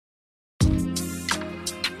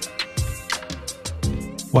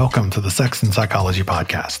Welcome to the Sex and Psychology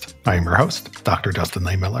Podcast. I am your host, Dr. Dustin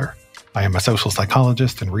Lehmiller. I am a social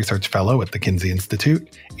psychologist and research fellow at the Kinsey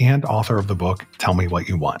Institute and author of the book, Tell Me What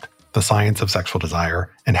You Want, The Science of Sexual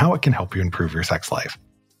Desire and How It Can Help You Improve Your Sex Life.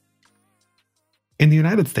 In the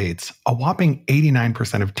United States, a whopping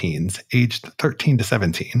 89% of teens aged 13 to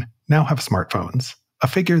 17 now have smartphones, a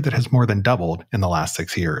figure that has more than doubled in the last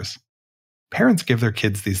 6 years. Parents give their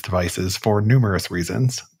kids these devices for numerous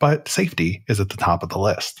reasons, but safety is at the top of the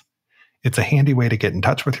list. It's a handy way to get in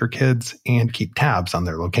touch with your kids and keep tabs on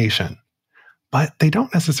their location. But they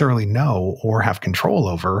don't necessarily know or have control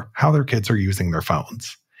over how their kids are using their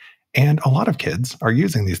phones. And a lot of kids are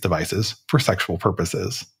using these devices for sexual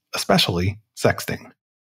purposes, especially sexting.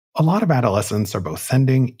 A lot of adolescents are both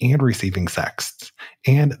sending and receiving sexts,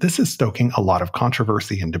 and this is stoking a lot of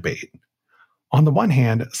controversy and debate. On the one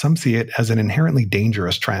hand, some see it as an inherently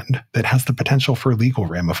dangerous trend that has the potential for legal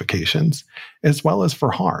ramifications, as well as for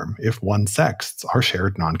harm if one's sexts are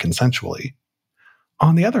shared non-consensually.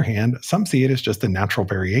 On the other hand, some see it as just a natural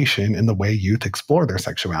variation in the way youth explore their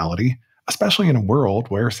sexuality, especially in a world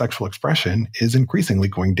where sexual expression is increasingly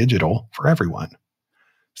going digital for everyone.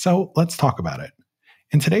 So let's talk about it.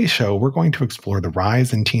 In today's show, we're going to explore the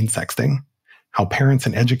rise in teen sexting, how parents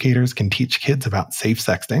and educators can teach kids about safe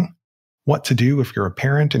sexting, what to do if you're a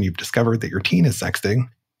parent and you've discovered that your teen is sexting,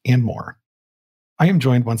 and more. I am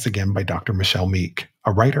joined once again by Dr. Michelle Meek,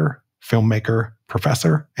 a writer, filmmaker,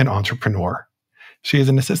 professor, and entrepreneur. She is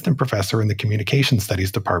an assistant professor in the Communication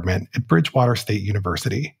Studies Department at Bridgewater State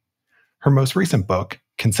University. Her most recent book,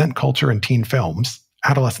 Consent Culture in Teen Films,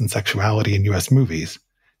 Adolescent Sexuality in U.S. Movies,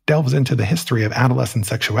 delves into the history of adolescent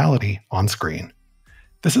sexuality on screen.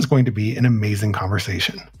 This is going to be an amazing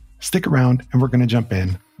conversation. Stick around, and we're going to jump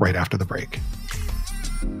in right after the break.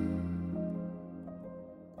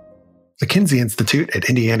 The Kinsey Institute at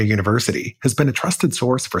Indiana University has been a trusted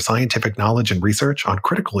source for scientific knowledge and research on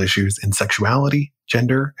critical issues in sexuality,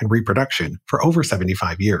 gender, and reproduction for over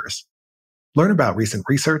 75 years. Learn about recent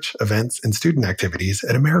research, events, and student activities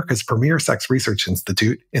at America's premier sex research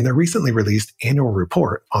institute in their recently released annual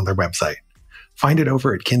report on their website. Find it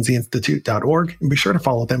over at kinseyinstitute.org and be sure to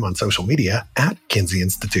follow them on social media at Kinsey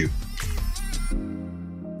Institute.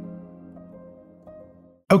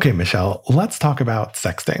 Okay, Michelle, let's talk about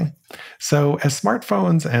sexting. So as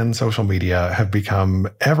smartphones and social media have become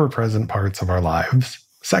ever-present parts of our lives,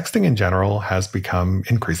 sexting in general has become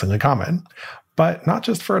increasingly common. But not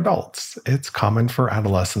just for adults, it's common for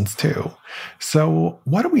adolescents too. So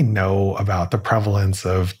what do we know about the prevalence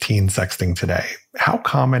of teen sexting today? How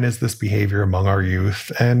common is this behavior among our youth,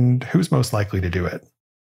 and who's most likely to do it?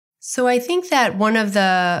 So I think that one of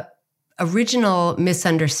the original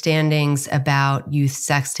misunderstandings about youth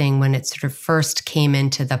sexting when it sort of first came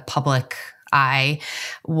into the public eye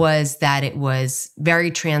was that it was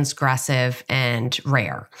very transgressive and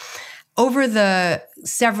rare. Over the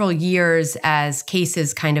several years, as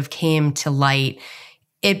cases kind of came to light,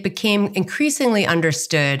 it became increasingly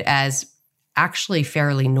understood as actually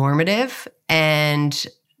fairly normative and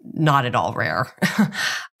not at all rare.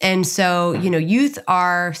 And so, youth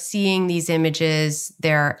are seeing these images,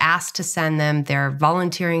 they're asked to send them, they're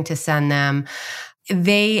volunteering to send them.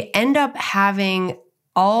 They end up having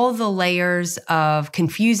all the layers of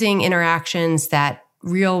confusing interactions that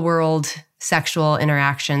real world sexual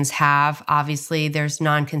interactions have. Obviously, there's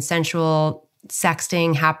non-consensual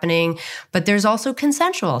sexting happening, but there's also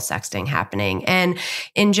consensual sexting happening. And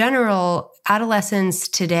in general, adolescents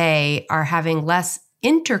today are having less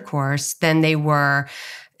intercourse than they were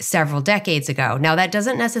several decades ago. Now, that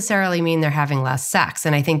doesn't necessarily mean they're having less sex.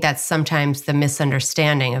 And I think that's sometimes the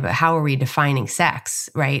misunderstanding about how are we defining sex,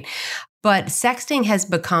 right? But sexting has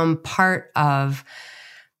become part of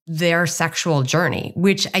their sexual journey,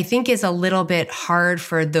 which I think is a little bit hard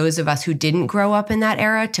for those of us who didn't grow up in that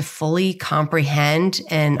era to fully comprehend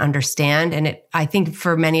and understand. And I think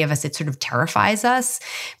for many of us, it sort of terrifies us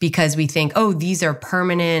because we think, oh, these are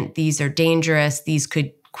permanent, these are dangerous, these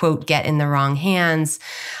could, quote, get in the wrong hands.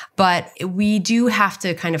 But we do have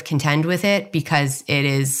to kind of contend with it because it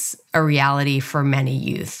is a reality for many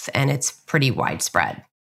youth and it's pretty widespread.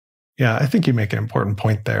 Yeah, I think you make an important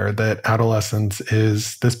point there that adolescence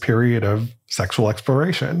is this period of sexual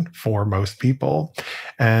exploration for most people.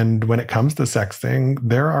 And when it comes to sexting,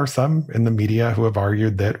 there are some in the media who have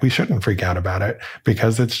argued that we shouldn't freak out about it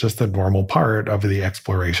because it's just a normal part of the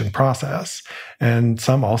exploration process. And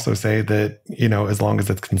some also say that, as long as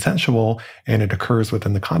it's consensual and it occurs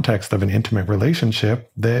within the context of an intimate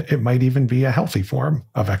relationship, that it might even be a healthy form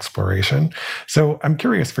of exploration. So I'm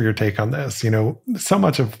curious for your take on this. So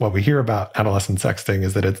much of what we hear about adolescent sexting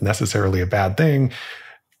is that it's necessarily a bad thing.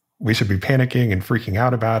 we should be panicking and freaking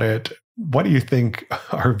out about it. What do you think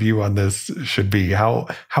our view on this should be? How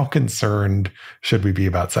concerned should we be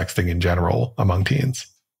about sexting in general among teens?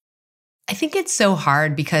 I think it's so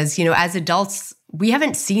hard because, as adults, we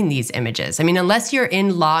haven't seen these images. I mean, unless you're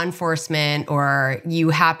in law enforcement or you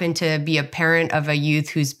happen to be a parent of a youth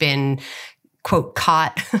who's been, quote,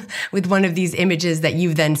 caught with one of these images that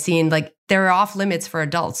you've then seen, like they're off limits for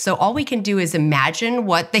adults. So all we can do is imagine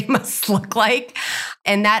what they must look like.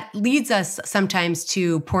 And that leads us sometimes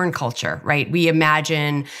to porn culture, right? We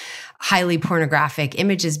imagine highly pornographic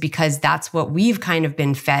images because that's what we've kind of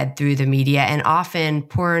been fed through the media. And often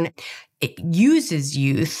porn, it uses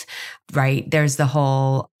youth, right? There's the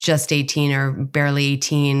whole just 18 or barely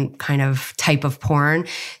 18 kind of type of porn.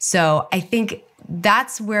 So I think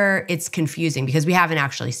that's where it's confusing because we haven't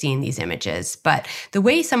actually seen these images. But the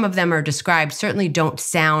way some of them are described certainly don't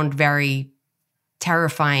sound very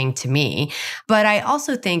terrifying to me. But I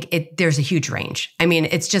also think there's a huge range. I mean,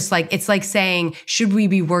 it's like saying, should we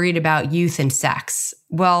be worried about youth and sex?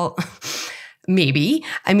 Well, maybe.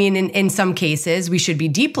 I mean, in some cases, we should be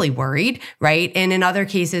deeply worried, right? And in other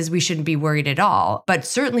cases, we shouldn't be worried at all. But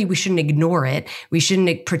certainly, we shouldn't ignore it. We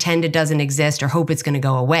shouldn't pretend it doesn't exist or hope it's going to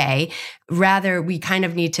go away. Rather, we kind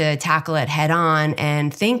of need to tackle it head on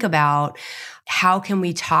and think about how can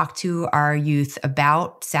we talk to our youth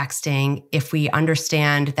about sexting if we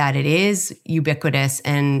understand that it is ubiquitous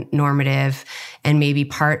and normative and maybe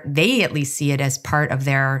they at least see it as part of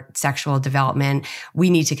their sexual development. We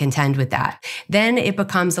need to contend with that. Then it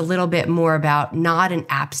becomes a little bit more about not an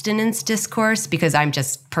abstinence discourse, because I'm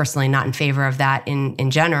just personally not in favor of that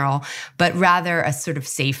in general, but rather a sort of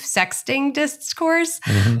safe sexting discourse.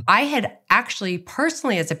 Mm-hmm. I had actually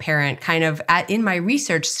personally as a parent kind of in my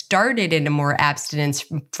research started in a more abstinence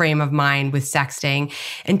frame of mind with sexting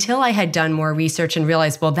until I had done more research and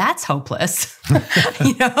realized, well, that's hopeless,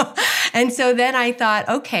 And so then I thought,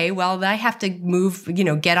 okay, well, I have to move,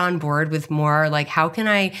 get on board with more like, how can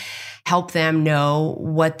I help them know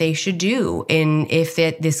what they should do if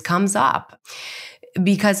this comes up?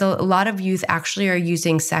 Because a lot of youth actually are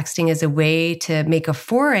using sexting as a way to make a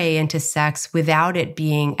foray into sex without it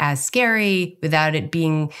being as scary, without it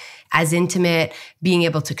being as intimate, being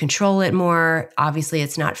able to control it more. Obviously,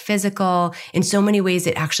 it's not physical. In so many ways,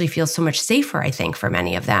 it actually feels so much safer, I think, for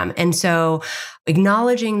many of them. And so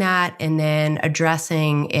acknowledging that and then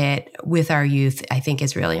addressing it with our youth, I think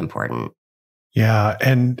is really important. Yeah.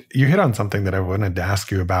 And you hit on something that I wanted to ask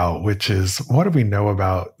you about, which is what do we know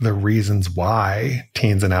about the reasons why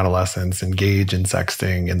teens and adolescents engage in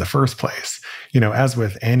sexting in the first place? As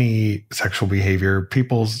with any sexual behavior,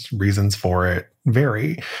 people's reasons for it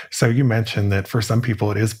vary. So you mentioned that for some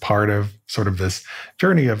people, it is part of sort of this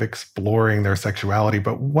journey of exploring their sexuality,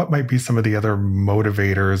 but what might be some of the other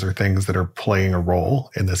motivators or things that are playing a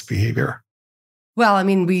role in this behavior? Well, I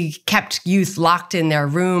mean, we kept youth locked in their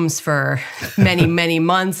rooms for many, many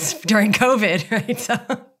months during COVID, right? So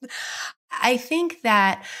I think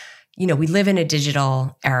that, we live in a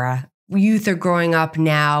digital era. Youth are growing up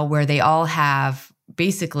now where they all have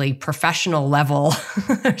basically professional level,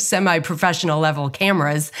 semi-professional level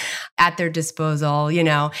cameras at their disposal,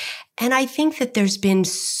 And I think that there's been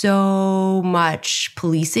so much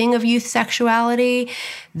policing of youth sexuality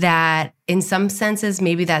that in some senses,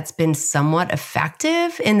 maybe that's been somewhat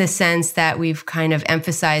effective in the sense that we've kind of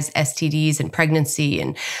emphasized STDs and pregnancy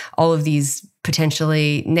and all of these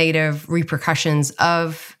potentially negative repercussions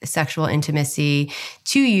of sexual intimacy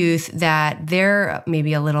to youth that they're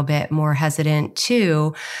maybe a little bit more hesitant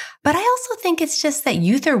to. But I also think it's just that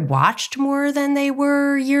youth are watched more than they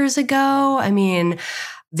were years ago. I mean,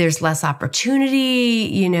 there's less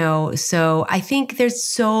opportunity, so I think there's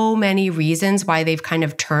so many reasons why they've kind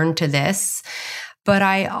of turned to this. But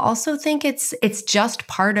I also think it's just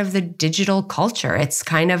part of the digital culture. It's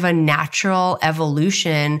kind of a natural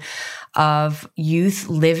evolution of youth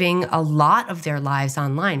living a lot of their lives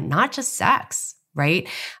online, not just sex, right?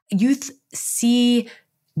 Youth see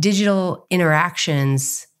digital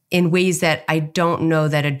interactions in ways that I don't know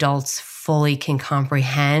that adults fully can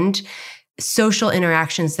comprehend. Social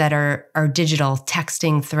interactions that are digital,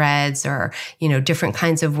 texting threads or, different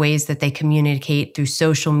kinds of ways that they communicate through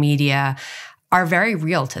social media are very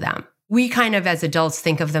real to them. We kind of, as adults,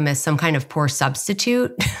 think of them as some kind of poor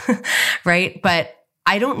substitute, right? But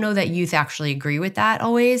I don't know that youth actually agree with that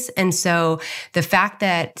always. And so the fact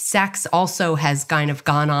that sex also has kind of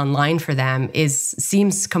gone online for them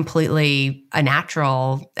seems completely a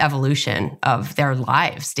natural evolution of their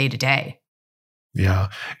lives day to day. Yeah.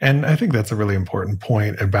 And I think that's a really important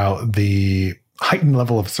point about the heightened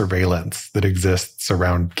level of surveillance that exists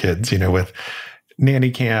around kids, with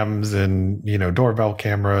nanny cams and, doorbell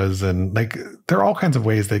cameras. And like, there are all kinds of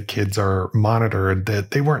ways that kids are monitored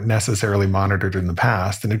that they weren't necessarily monitored in the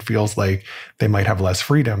past. And it feels like they might have less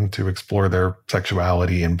freedom to explore their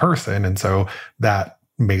sexuality in person. And so that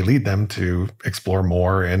may lead them to explore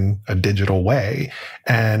more in a digital way.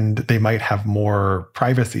 And they might have more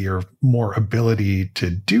privacy or more ability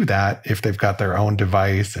to do that if they've got their own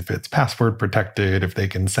device, if it's password protected, if they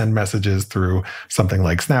can send messages through something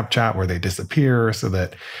like Snapchat where they disappear so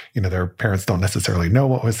that, their parents don't necessarily know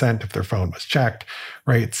what was sent if their phone was checked,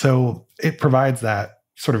 right? So it provides that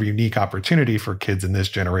sort of unique opportunity for kids in this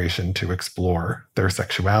generation to explore their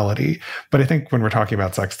sexuality. But I think when we're talking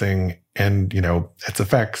about sexting and, its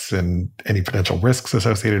effects and any potential risks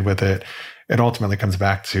associated with it, it ultimately comes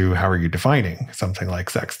back to how are you defining something like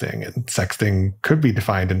sexting? And sexting could be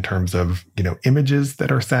defined in terms of, images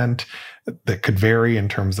that are sent that could vary in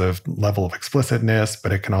terms of level of explicitness,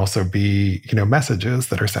 but it can also be, messages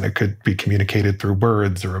that are sent. It could be communicated through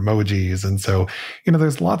words or emojis. And so,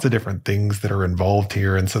 there's lots of different things that are involved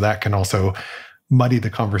here. And so that can also muddy the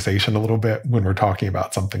conversation a little bit when we're talking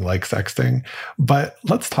about something like sexting. But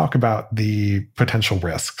let's talk about the potential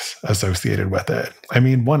risks associated with it. I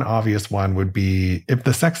mean, one obvious one would be if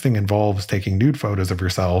the sexting involves taking nude photos of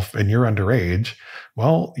yourself and you're underage,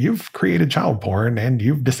 well, you've created child porn and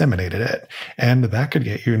you've disseminated it. And that could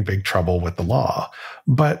get you in big trouble with the law.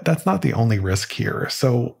 But that's not the only risk here.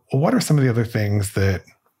 So what are some of the other things that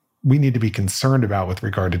we need to be concerned about with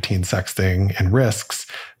regard to teen sexting and risks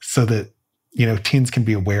so that teens can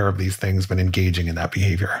be aware of these things when engaging in that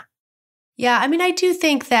behavior? Yeah, I mean, I do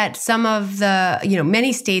think that some of the,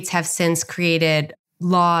 many states have since created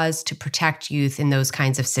laws to protect youth in those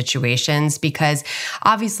kinds of situations because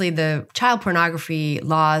obviously the child pornography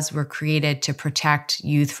laws were created to protect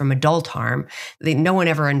youth from adult harm. No one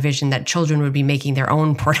ever envisioned that children would be making their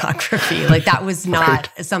own pornography. Like that was not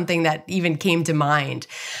something that even came to mind.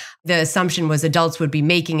 The assumption was adults would be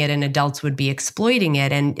making it and adults would be exploiting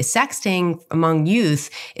it. And sexting among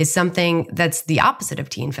youth is something that's the opposite of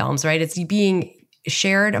teen films, right? It's being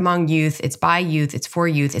shared among youth. It's by youth. It's for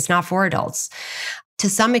youth. It's not for adults. To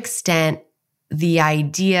some extent, the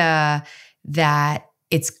idea that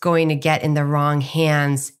it's going to get in the wrong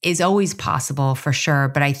hands is always possible for sure.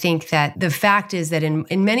 But I think that the fact is that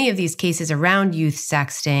in many of these cases around youth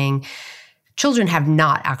sexting, children have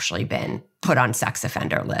not actually been put on sex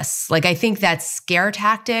offender lists. Like, I think that's scare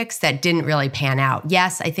tactics that didn't really pan out.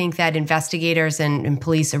 Yes, I think that investigators and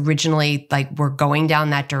police originally were going down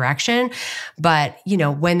that direction. But,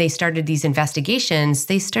 when they started these investigations,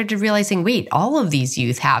 they started realizing, wait, all of these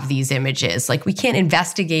youth have these images. Like, we can't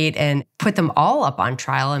investigate and put them all up on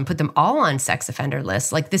trial and put them all on sex offender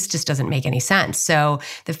lists. Like, this just doesn't make any sense. So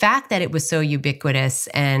the fact that it was so ubiquitous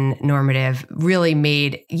and normative really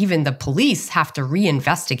made even the police have to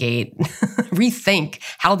reinvestigate rethink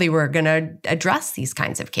how they were going to address these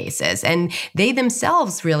kinds of cases. And they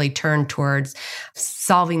themselves really turned towards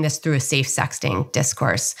solving this through a safe sexting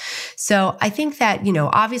discourse. So I think that,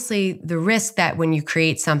 obviously the risk that when you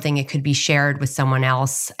create something, it could be shared with someone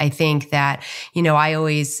else. I think that, I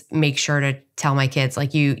always make sure to tell my kids,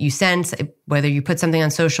 like you send, whether you put something on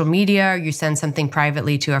social media or you send something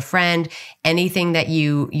privately to a friend, anything that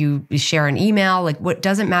you share an email, like what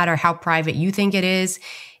doesn't matter how private you think it is.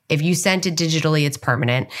 If you sent it digitally, it's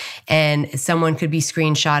permanent. And someone could be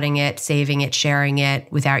screenshotting it, saving it, sharing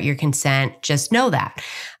it without your consent. Just know that.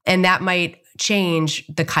 And that might change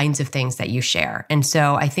the kinds of things that you share. And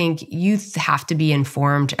so I think youth have to be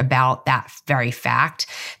informed about that very fact.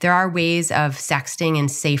 There are ways of sexting in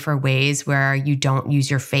safer ways where you don't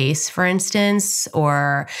use your face, for instance,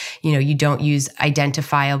 or, you don't use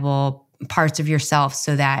identifiable parts of yourself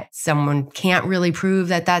so that someone can't really prove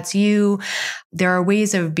that that's you. There are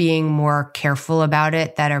ways of being more careful about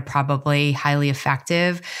it that are probably highly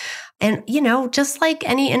effective. And, just like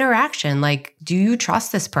any interaction, like, do you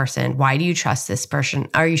trust this person? Why do you trust this person?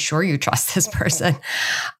 Are you sure you trust this person?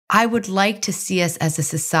 I would like to see us as a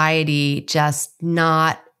society just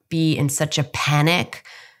not be in such a panic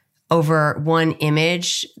over one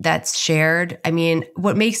image that's shared. I mean,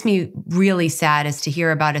 what makes me really sad is to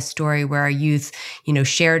hear about a story where a youth,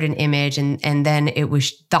 shared an image and then it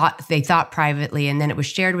was they thought privately and then it was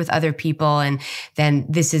shared with other people. And then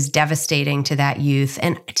this is devastating to that youth.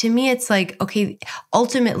 And to me, it's like, okay,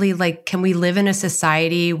 ultimately, can we live in a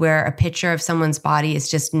society where a picture of someone's body is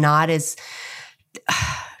just not as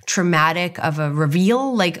traumatic of a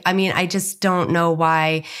reveal? I just don't know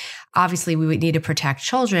why. Obviously, we would need to protect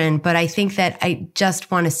children, but I think that I just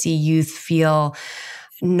want to see youth feel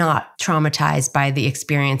not traumatized by the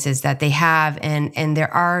experiences that they have. And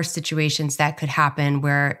there are situations that could happen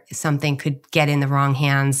where something could get in the wrong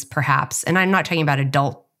hands, perhaps. And I'm not talking about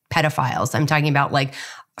adult pedophiles. I'm talking about like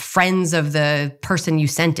friends of the person you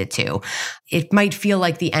sent it to. It might feel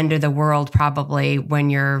like the end of the world probably when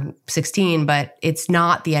you're 16, but it's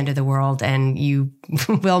not the end of the world and you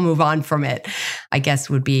will move on from it, I guess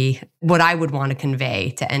would be what I would want to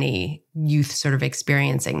convey to any youth sort of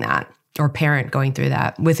experiencing that or parent going through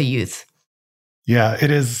that with a youth. Yeah,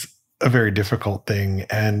 it is a very difficult thing.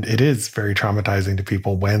 And it is very traumatizing to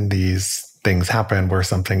people when these things happen where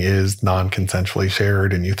something is non-consensually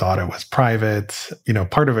shared and you thought it was private.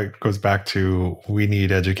 Part of it goes back to we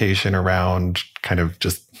need education around kind of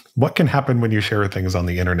just what can happen when you share things on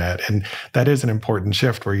the internet. And that is an important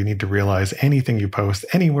shift where you need to realize anything you post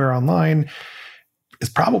anywhere online is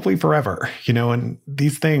probably forever, and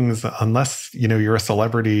these things, unless, you're a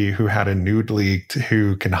celebrity who had a nude leaked,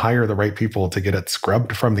 who can hire the right people to get it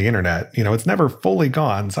scrubbed from the internet, it's never fully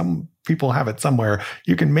gone. Some people have it somewhere.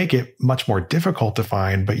 You can make it much more difficult to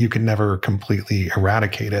find, but you can never completely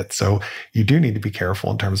eradicate it. So you do need to be careful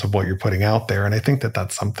in terms of what you're putting out there. And I think that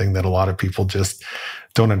that's something that a lot of people just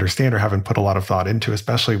don't understand or haven't put a lot of thought into,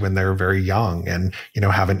 especially when they're very young and,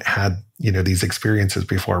 haven't had, these experiences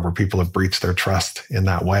before where people have breached their trust in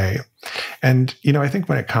that way. And, I think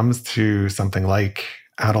when it comes to something like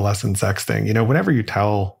adolescent sexting, whenever you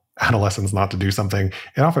tell adolescents not to do something,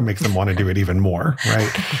 it often makes them want to do it even more,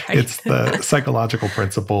 right? Right. It's the psychological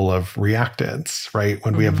principle of reactance, right?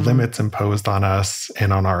 When we have limits imposed on us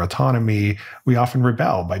and on our autonomy, we often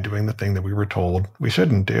rebel by doing the thing that we were told we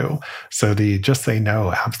shouldn't do. So the just say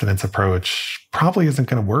no abstinence approach probably isn't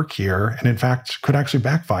going to work here. And in fact, could actually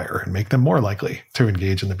backfire and make them more likely to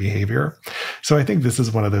engage in the behavior. So I think this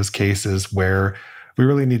is one of those cases where we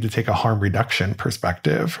really need to take a harm reduction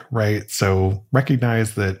perspective, right? So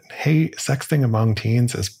recognize that, hey, sexting among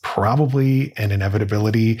teens is probably an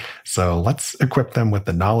inevitability. So let's equip them with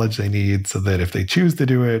the knowledge they need so that if they choose to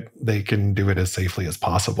do it, they can do it as safely as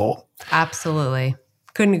possible. Absolutely.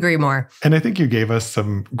 Couldn't agree more. And I think you gave us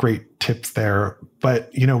some great tips there. But,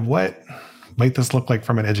 what might this look like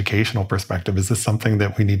from an educational perspective? Is this something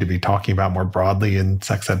that we need to be talking about more broadly in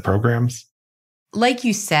sex ed programs? Like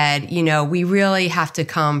you said, we really have to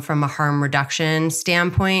come from a harm reduction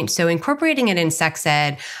standpoint. So incorporating it in sex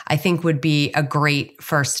ed, I think would be a great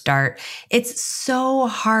first start. It's so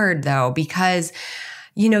hard though, because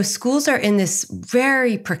schools are in this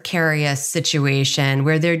very precarious situation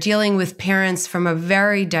where they're dealing with parents from a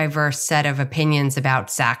very diverse set of opinions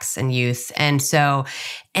about sex and youth. And so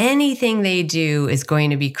anything they do is going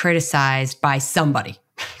to be criticized by somebody.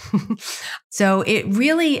 So it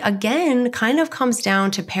really, again, kind of comes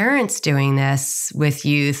down to parents doing this with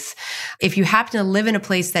youth. If you happen to live in a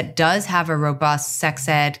place that does have a robust sex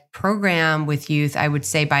ed program with youth, I would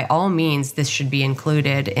say by all means, this should be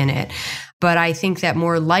included in it. But I think that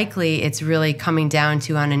more likely it's really coming down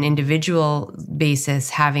to, on an individual basis,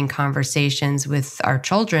 having conversations with our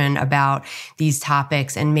children about these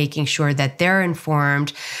topics and making sure that they're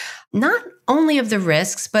informed, not only of the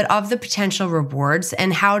risks, but of the potential rewards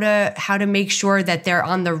and how to make sure that they're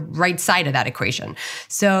on the right side of that equation.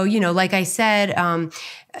 So, like I said,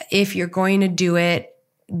 if you're going to do it,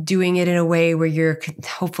 doing it in a way where you're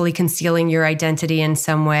hopefully concealing your identity in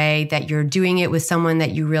some way, that you're doing it with someone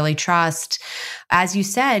that you really trust. As you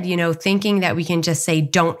said, thinking that we can just say,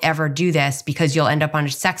 don't ever do this because you'll end up on a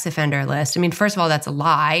sex offender list. I mean, first of all, that's a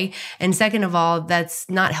lie. And second of all, that's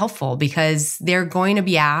not helpful because they're going to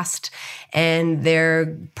be asked and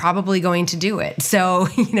they're probably going to do it. So,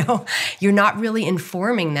 you're not really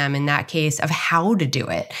informing them in that case of how to do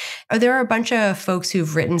it. There are a bunch of folks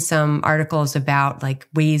who've written some articles about like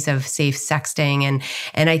ways of safe sexting.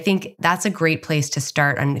 And I think that's a great place to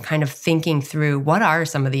start on kind of thinking through what are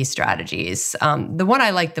some of these strategies. The one I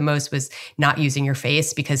liked the most was not using your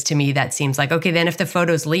face, because to me that seems like, okay, then if the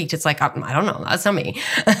photo's leaked, it's like, I don't know, that's not me,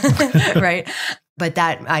 right? But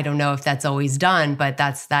that, I don't know if that's always done, but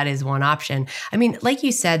that is one option. I mean, like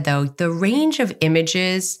you said, though, the range of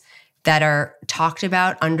images that are talked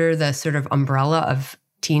about under the sort of umbrella of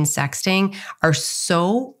teen sexting are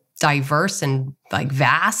so diverse and like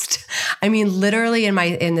vast. I mean, literally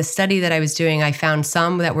in the study that I was doing, I found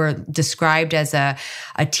some that were described as a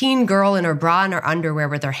teen girl in her bra and her underwear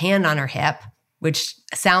with her hand on her hip, which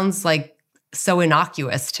sounds like so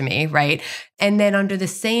innocuous to me, right? And then under the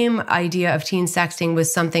same idea of teen sexting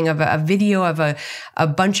was something of a video of a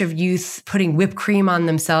bunch of youth putting whipped cream on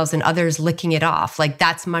themselves and others licking it off. Like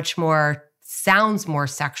that's much more sounds more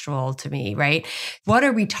sexual to me, right? What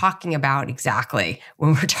are we talking about exactly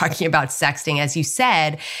when we're talking about sexting, as you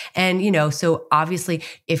said? And, so obviously,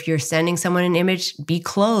 if you're sending someone an image, be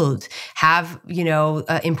clothed, have,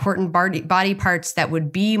 important body parts that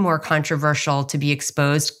would be more controversial to be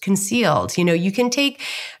exposed, concealed. You can take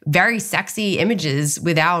very sexy images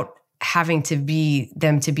without having to be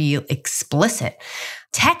explicit.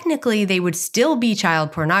 Technically, they would still be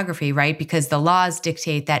child pornography, right? Because the laws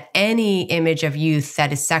dictate that any image of youth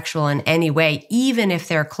that is sexual in any way, even if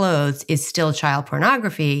they're clothed, is still child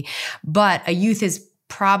pornography. But a youth is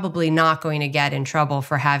probably not going to get in trouble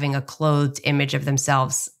for having a clothed image of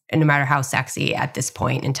themselves, no matter how sexy at this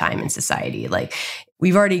point in time in society. Like,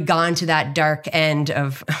 we've already gone to that dark end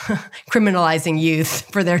of criminalizing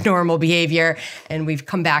youth for their normal behavior, and we've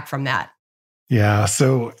come back from that. Yeah.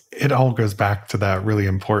 So it all goes back to that really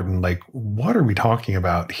important, what are we talking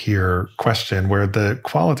about here question, where the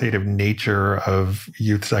qualitative nature of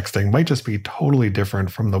youth sexting might just be totally different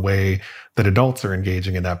from the way that adults are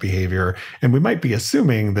engaging in that behavior. And we might be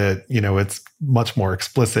assuming that, it's much more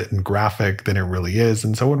explicit and graphic than it really is.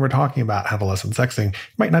 And so when we're talking about adolescent sexting, it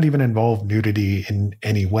might not even involve nudity in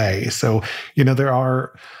any way. So, there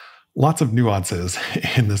are lots of nuances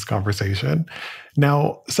in this conversation.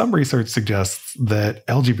 Now, some research suggests that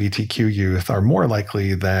LGBTQ youth are more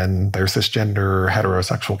likely than their cisgender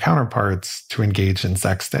heterosexual counterparts to engage in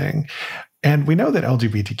sexting. And we know that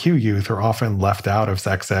LGBTQ youth are often left out of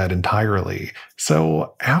sex ed entirely.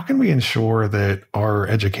 So how can we ensure that our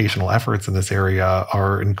educational efforts in this area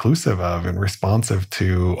are inclusive of and responsive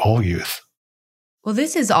to all youth? Well,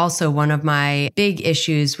 this is also one of my big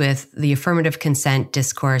issues with the affirmative consent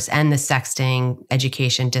discourse and the sexting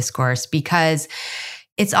education discourse, because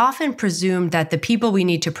it's often presumed that the people we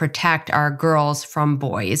need to protect are girls from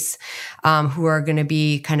boys, who are going to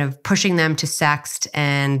be kind of pushing them to sext,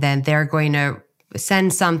 and then they're going to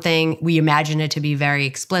send something. We imagine it to be very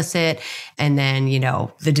explicit, and then,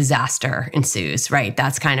 the disaster ensues, right?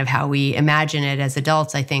 That's kind of how we imagine it as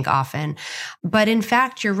adults, I think, often. But in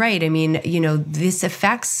fact, you're right. I mean, this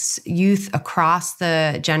affects youth across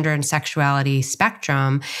the gender and sexuality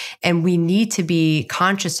spectrum, and we need to be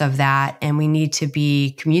conscious of that, and we need to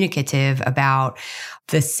be communicative about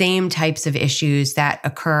the same types of issues that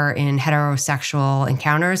occur in heterosexual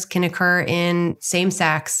encounters can occur in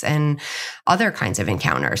same-sex and other kinds of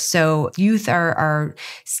encounters. So youth are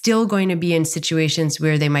still going to be in situations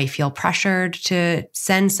where they might feel pressured to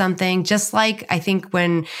send something, just like I think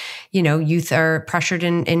when, youth are pressured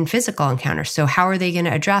in physical encounters. So how are they going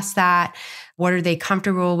to address that? What are they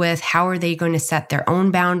comfortable with? How are they going to set their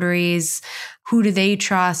own boundaries? Who do they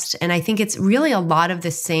trust? And I think it's really a lot of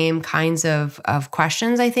the same kinds of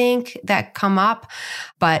questions, I think, that come up.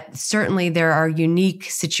 But certainly there are unique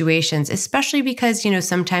situations, especially because,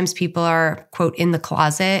 sometimes people are, quote, in the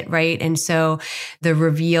closet, right? And so the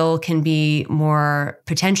reveal can be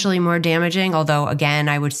potentially more damaging. Although, again,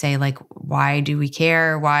 I would say, why do we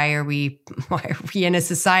care? Why are we in a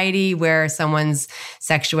society where someone's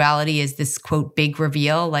sexuality is this, quote, big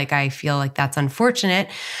reveal? I feel like that's unfortunate.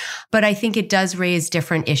 But I think it does raise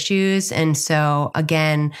different issues. And so,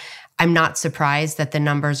 again, I'm not surprised that the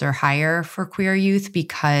numbers are higher for queer youth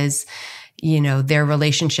because, their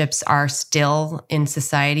relationships are still in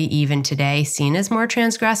society, even today, seen as more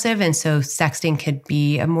transgressive. And so sexting could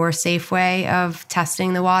be a more safe way of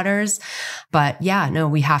testing the waters. But yeah, no,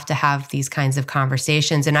 we have to have these kinds of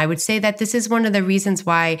conversations. And I would say that this is one of the reasons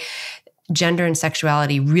why gender and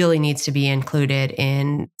sexuality really needs to be included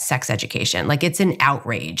in sex education. It's an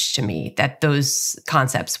outrage to me that those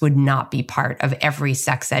concepts would not be part of every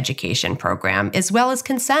sex education program, as well as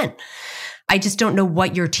consent. I just don't know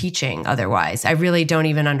what you're teaching otherwise. I really don't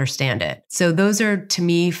even understand it. So those are, to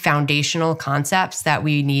me, foundational concepts that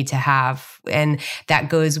we need to have. And that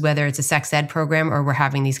goes whether it's a sex ed program or we're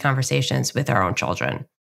having these conversations with our own children.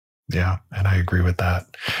 Yeah, and I agree with that.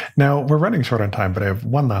 Now, we're running short on time, but I have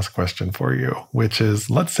one last question for you, which is,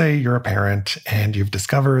 let's say you're a parent and you've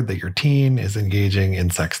discovered that your teen is engaging in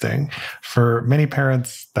sexting. For many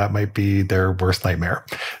parents, that might be their worst nightmare.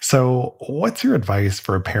 So what's your advice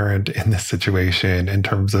for a parent in this situation in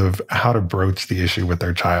terms of how to broach the issue with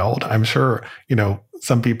their child? I'm sure,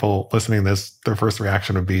 some people listening to this, their first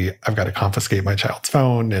reaction would be, I've got to confiscate my child's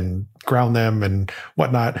phone and ground them and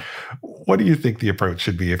whatnot. What do you think the approach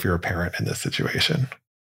should be if you're a parent in this situation?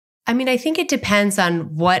 I mean, I think it depends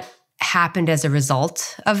on what happened as a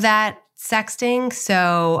result of that sexting.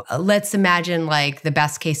 So let's imagine the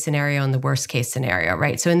best case scenario and the worst case scenario,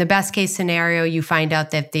 right? So in the best case scenario, you find out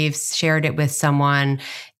that they've shared it with someone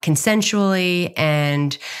consensually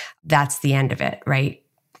and that's the end of it, right?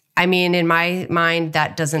 I mean, in my mind,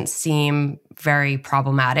 that doesn't seem very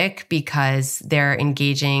problematic because they're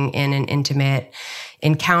engaging in an intimate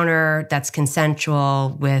encounter that's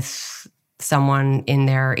consensual with someone in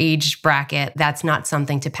their age bracket. That's not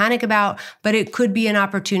something to panic about, but it could be an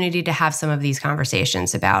opportunity to have some of these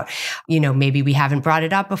conversations about, maybe we haven't brought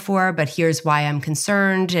it up before, but here's why I'm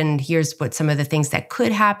concerned. And here's what some of the things that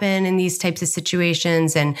could happen in these types of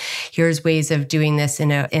situations. And here's ways of doing this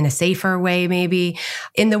in a safer way, maybe.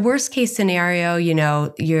 In the worst case scenario,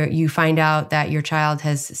 you find out that your child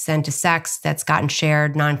has sent a sext that's gotten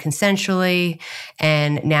shared non-consensually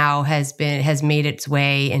and now has made its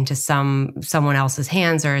way into someone else's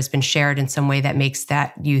hands or has been shared in some way that makes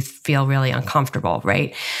that youth feel really uncomfortable,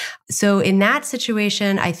 right? So in that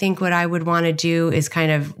situation, I think what I would want to do is kind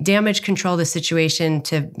of damage control the situation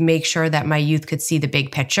to make sure that my youth could see the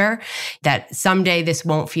big picture, that someday this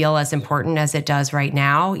won't feel as important as it does right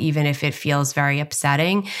now, even if it feels very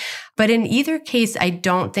upsetting. But in either case, I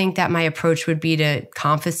don't think that my approach would be to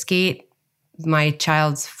confiscate my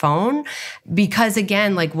child's phone, because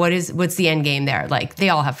again, like what's the end game there? Like they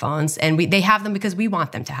all have phones and they have them because we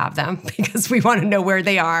want them to have them because we want to know where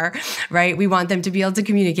they are, right? We want them to be able to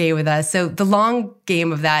communicate with us. So the long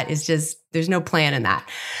game of that is just, there's no plan in that.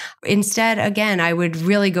 Instead, again, I would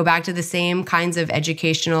really go back to the same kinds of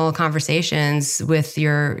educational conversations with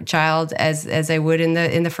your child as I would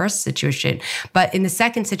in the first situation. But in the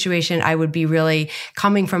second situation, I would be really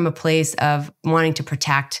coming from a place of wanting to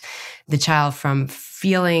protect the child from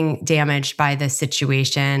feeling damaged by the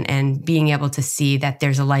situation and being able to see that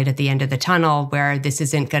there's a light at the end of the tunnel where this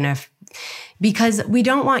isn't going to, because we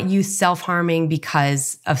don't want youth self-harming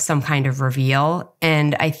because of some kind of reveal.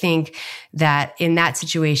 And I think that in that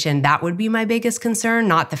situation, that would be my biggest concern,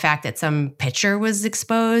 not the fact that some picture was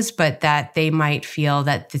exposed, but that they might feel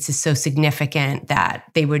that this is so significant that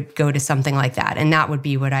they would go to something like that. And that would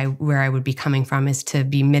be where I would be coming from, is to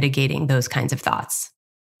be mitigating those kinds of thoughts.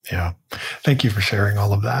 Yeah. Thank you for sharing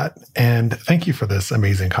all of that. And thank you for this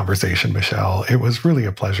amazing conversation, Michelle. It was really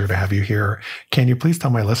a pleasure to have you here. Can you please tell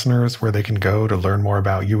my listeners where they can go to learn more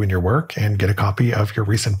about you and your work and get a copy of your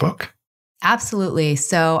recent book? Absolutely.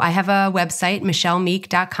 So I have a website,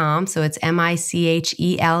 michellemeek.com. So it's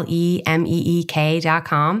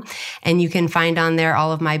MICHELEMEEK.com. And you can find on there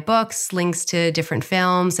all of my books, links to different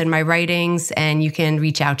films and my writings, and you can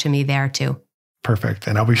reach out to me there too. Perfect.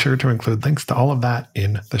 And I'll be sure to include links to all of that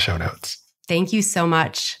in the show notes. Thank you so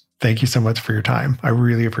much. Thank you so much for your time. I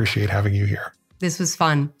really appreciate having you here. This was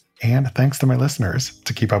fun. And thanks to my listeners.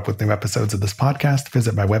 To keep up with new episodes of this podcast,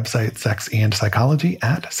 visit my website, Sex and Psychology,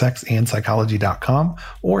 at sexandpsychology.com,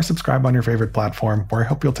 or subscribe on your favorite platform, where I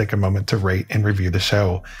hope you'll take a moment to rate and review the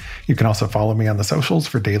show. You can also follow me on the socials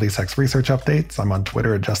for daily sex research updates. I'm on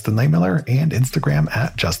Twitter at Justin Lehmiller and Instagram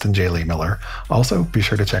at Justin J. Lehmiller. Also, be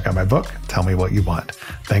sure to check out my book, Tell Me What You Want.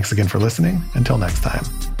 Thanks again for listening. Until next time.